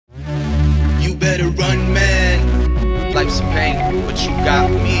better run, man. Life's a pain, but you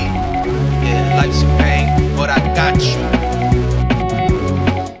got me. Yeah, life's a pain, but I got you.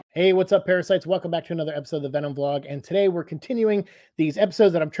 Hey, what's up, parasites? Welcome back to another episode of the Venom vlog. And today we're continuing these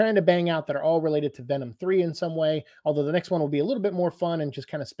episodes that I'm trying to bang out that are all related to Venom 3 in some way. Although the next one will be a little bit more fun and just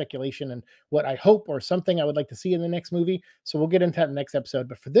kind of speculation and what I hope or something I would like to see in the next movie. So we'll get into that in the next episode.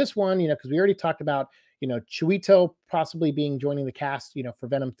 But for this one, because we already talked about, Chiwetel possibly joining the cast, for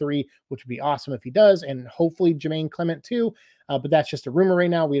Venom 3, which would be awesome if he does. And hopefully Jermaine Clement too. But that's just a rumor right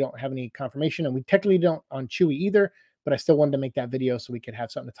now. We don't have any confirmation, and we technically don't on Chewie either. But I still wanted to make that video so we could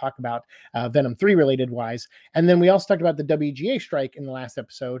have something to talk about Venom 3 related wise. And then we also talked about the WGA strike in the last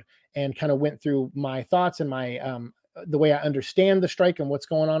episode and kind of went through my thoughts and my the way I understand the strike and what's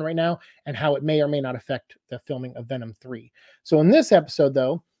going on right now and how it may or may not affect the filming of Venom 3. So in this episode,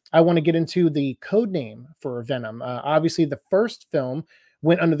 though, I want to get into the code name for Venom. Obviously, the first film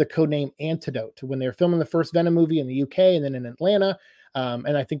went under the code name Antidote when they were filming the first Venom movie in the UK and then in Atlanta.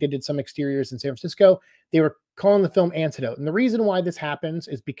 And I think they did some exteriors in San Francisco. They were calling the film Antidote. And the reason why this happens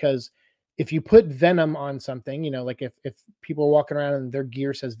is because if you put Venom on something, like if people are walking around and their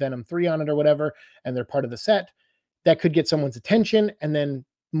gear says Venom 3 on it or whatever, and they're part of the set, that could get someone's attention. And then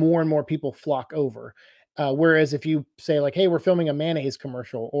more and more people flock over. Whereas if you say like, hey, we're filming a mayonnaise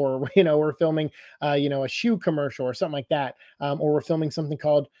commercial, or, we're filming, a shoe commercial or something like that, or we're filming something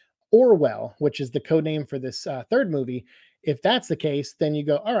called Orwell, which is the code name for this third movie. If that's the case, then you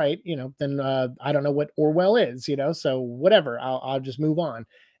go, all right, then I don't know what Orwell is, so whatever, I'll just move on.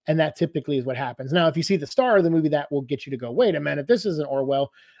 And that typically is what happens. Now, if you see the star of the movie, that will get you to go, wait a minute, this isn't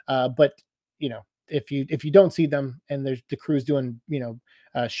Orwell. But, if you don't see them and there's the crew's doing,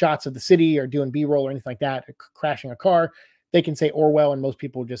 shots of the city or doing B-roll or anything like that, crashing a car, they can say Orwell, and most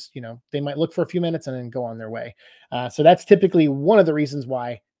people just, they might look for a few minutes and then go on their way. So that's typically one of the reasons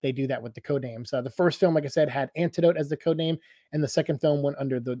why they do that with the code names. The first film, like I said, had Antidote as the code name, and the second film went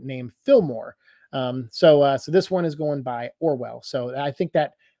under the name Fillmore. So this one is going by Orwell. So I think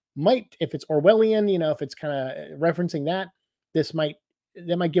that might, if it's Orwellian, if it's kind of referencing that,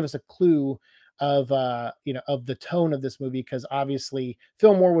 that might give us a clue of of the tone of this movie, because obviously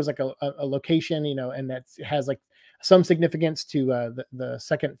Fillmore was like a location, and that has like some significance to the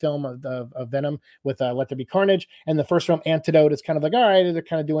second film of Venom with Let There Be Carnage, and the first film Antidote is kind of like, all right, they're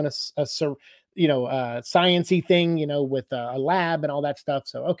kind of doing a science-y thing, with a lab and all that stuff.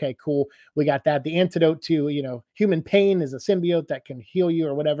 So okay, cool, we got that. The antidote to human pain is a symbiote that can heal you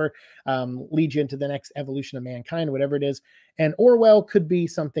or whatever, lead you into the next evolution of mankind, whatever it is. And Orwell could be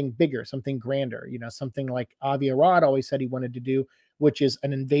something bigger, something grander, something like Avi Arad always said he wanted to do, which is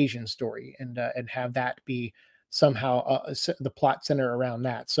an invasion story, and have that be somehow the plot center around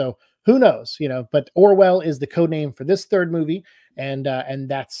that. So who knows, but Orwell is the code name for this third movie. And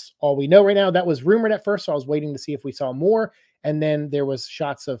that's all we know right now. That was rumored at first, so I was waiting to see if we saw more. And then there was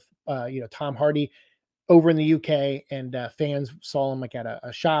shots of Tom Hardy over in the UK, and fans saw him like at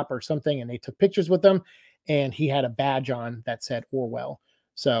a shop or something, and they took pictures with him, and he had a badge on that said Orwell.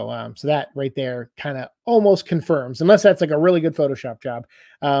 So that right there kind of almost confirms, unless that's like a really good Photoshop job,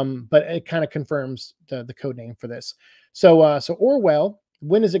 but it kind of confirms the code name for this. So Orwell,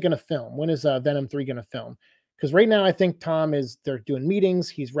 when is it going to film? When is Venom 3 going to film? Because right now I think they're doing meetings.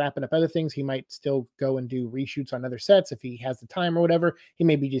 He's wrapping up other things. He might still go and do reshoots on other sets if he has the time or whatever. He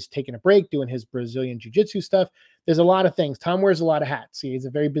may be just taking a break, doing his Brazilian jiu-jitsu stuff. There's a lot of things. Tom wears a lot of hats. He's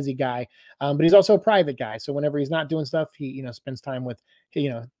a very busy guy, but he's also a private guy. So whenever he's not doing stuff, he spends time with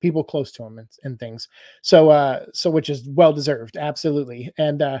people close to him and things. So which is well deserved, absolutely.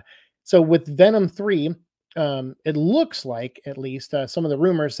 And so with Venom 3, it looks like, at least some of the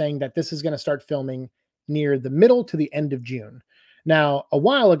rumors saying that this is going to start filming near the middle to the end of June. Now, a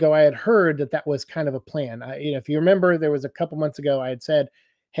while ago, I had heard that was kind of a plan. If you remember, there was a couple months ago, I had said,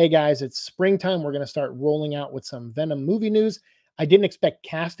 hey guys, it's springtime. We're going to start rolling out with some Venom movie news. I didn't expect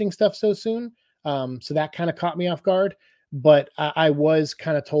casting stuff so soon. So that kind of caught me off guard, but I was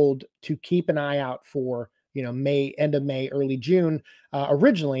kind of told to keep an eye out for, May, end of May, early June.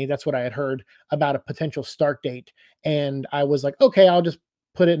 Originally, that's what I had heard about a potential start date. And I was like, okay, I'll just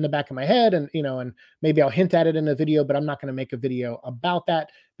put it in the back of my head, and and maybe I'll hint at it in a video, but I'm not going to make a video about that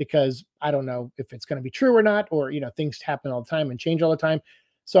because I don't know if it's going to be true or not, or things happen all the time and change all the time.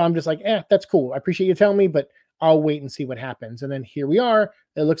 So I'm just like, that's cool. I appreciate you telling me, but I'll wait and see what happens. And then here we are.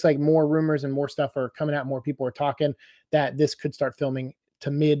 It looks like more rumors and more stuff are coming out. More people are talking that this could start filming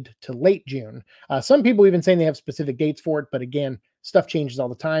to mid to late June. Some people even saying they have specific dates for it, but again, stuff changes all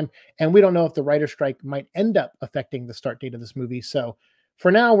the time, and we don't know if the writer's strike might end up affecting the start date of this movie. So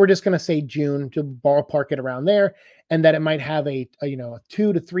for now, we're just going to say June to ballpark it around there, and that it might have a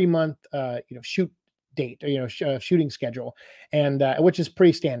 2 to 3 month shoot date, shooting schedule, and which is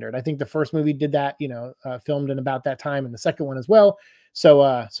pretty standard. I think the first movie did that, filmed in about that time, and the second one as well.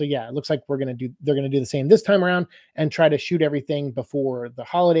 So yeah, it looks like they're gonna do the same this time around and try to shoot everything before the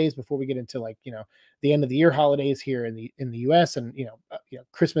holidays, before we get into the end of the year holidays here in the U.S. and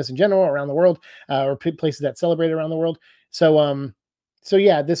Christmas in general around the world, or places that celebrate around the world. So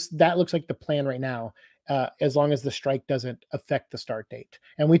yeah, that looks like the plan right now, as long as the strike doesn't affect the start date.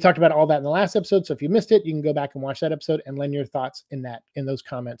 And we talked about all that in the last episode. So if you missed it, you can go back and watch that episode and lend your thoughts in those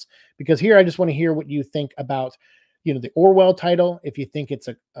comments. Because here, I just want to hear what you think about, the Orwell title. If you think it's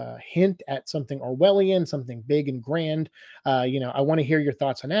a hint at something Orwellian, something big and grand, I want to hear your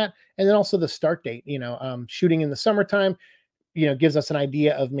thoughts on that. And then also the start date, shooting in the summertime, gives us an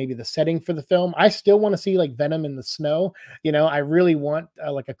idea of maybe the setting for the film. I still want to see like Venom in the snow. I really want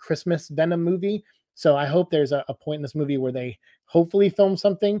like a Christmas Venom movie. So I hope there's a point in this movie where they hopefully film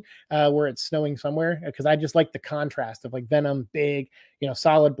something where it's snowing somewhere, because I just like the contrast of like Venom, big,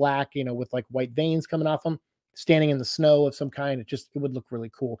 solid black, with like white veins coming off him, standing in the snow of some kind. It would look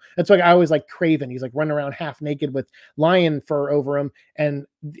really cool. That's why I always like Craven. He's like running around half naked with lion fur over him. And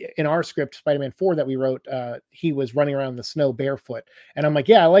in our script, Spider-Man 4 that we wrote, he was running around the snow barefoot. And I'm like,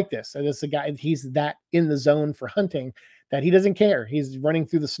 yeah, I like this. And this is a guy, he's that in the zone for hunting that he doesn't care. He's running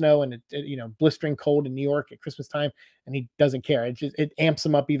through the snow and blistering cold in New York at Christmas time, and he doesn't care. It amps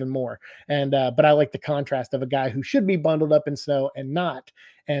him up even more. And but I like the contrast of a guy who should be bundled up in snow and not.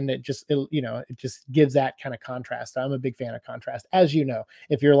 And it just gives that kind of contrast. I'm a big fan of contrast, as you know,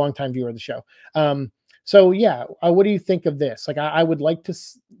 if you're a longtime viewer of the show. So yeah, what do you think of this? Like, I would like to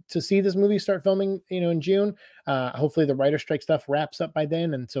see this movie start filming, in June. Hopefully the writer strike stuff wraps up by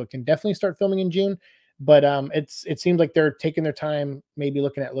then, and so it can definitely start filming in June. But it seems like they're taking their time, maybe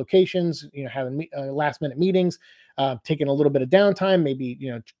looking at locations, having last minute meetings, taking a little bit of downtime, maybe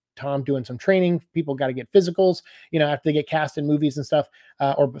Tom doing some training. People got to get physicals, after they get cast in movies and stuff,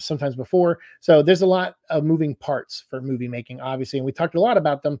 or sometimes before. So there's a lot of moving parts for movie making, obviously, and we talked a lot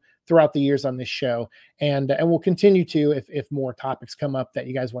about them throughout the years on this show, and we'll continue to if more topics come up that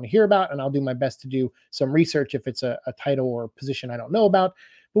you guys want to hear about, and I'll do my best to do some research if it's a title or position I don't know about.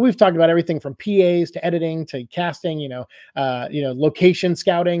 But we've talked about everything from PAs to editing to casting, location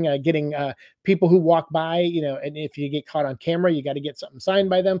scouting, getting people who walk by, and if you get caught on camera, you got to get something signed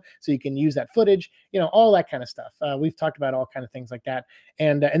by them so you can use that footage, all that kind of stuff. We've talked about all kind of things like that.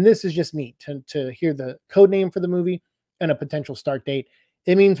 And this is just neat to hear the code name for the movie and a potential start date.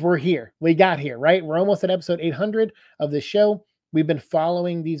 It means we're here. We got here, right? We're almost at episode 800 of this show. We've been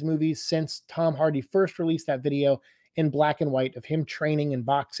following these movies since Tom Hardy first released that video in black and white of him training and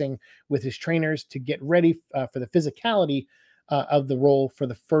boxing with his trainers to get ready for the physicality of the role for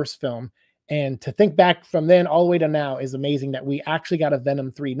the first film. And to think back from then all the way to now is amazing that we actually got a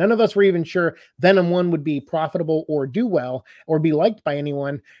Venom 3. None of us were even sure Venom 1 would be profitable or do well or be liked by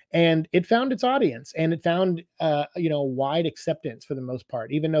anyone. And it found its audience, and it found, wide acceptance for the most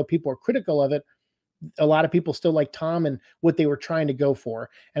part. Even though people are critical of it, a lot of people still like Tom and what they were trying to go for.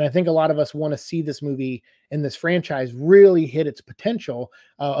 And I think a lot of us want to see this movie and this franchise really hit its potential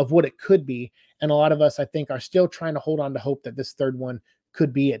of what it could be. And a lot of us, I think, are still trying to hold on to hope that this third one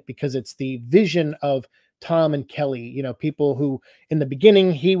could be it, because it's the vision of Tom and Kelly, people who in the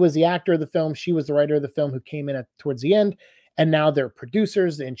beginning, he was the actor of the film, she was the writer of the film, who came in towards the end. And now they're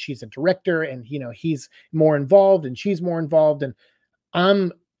producers, and she's a director, and, he's more involved and she's more involved. And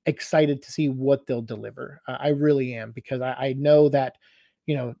I'm excited to see what they'll deliver. I really am, because I know that,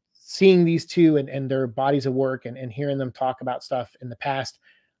 seeing these two and their bodies of work and hearing them talk about stuff in the past,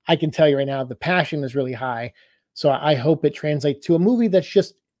 I can tell you right now, the passion is really high. So I hope it translates to a movie that's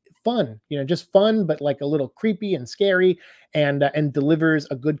just fun, just fun, but like a little creepy and scary, and delivers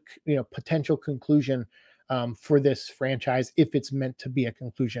a good, potential conclusion for this franchise, if it's meant to be a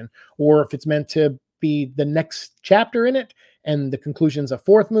conclusion, or if it's meant to be the next chapter in it and the conclusion's a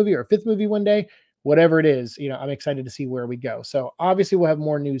fourth movie or a fifth movie one day. Whatever it is, I'm excited to see where we go. So obviously we'll have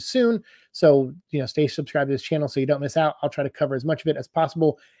more news soon. So, stay subscribed to this channel so you don't miss out. I'll try to cover as much of it as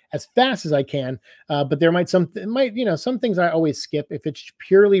possible as fast as I can. But there might some things I always skip if it's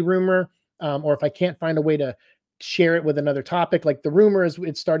purely rumor, or if I can't find a way to share it with another topic. Like the rumor is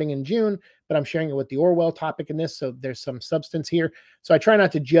it's starting in June, but I'm sharing it with the Orwell topic in this. So there's some substance here. So I try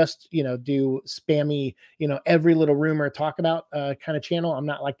not to just, do spammy, every little rumor talk about kind of channel. I'm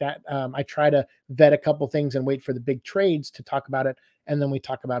not like that. I try to vet a couple things and wait for the big trades to talk about it. And then we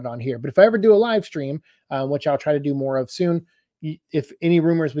talk about it on here. But if I ever do a live stream, which I'll try to do more of soon, if any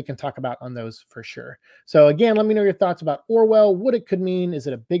rumors, we can talk about on those for sure. So again, let me know your thoughts about Orwell, what it could mean. Is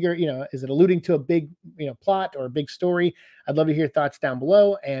it a bigger, is it alluding to a big, plot or a big story? I'd love to hear your thoughts down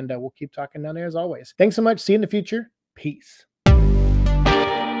below, and we'll keep talking down there as always. Thanks so much. See you in the future. Peace.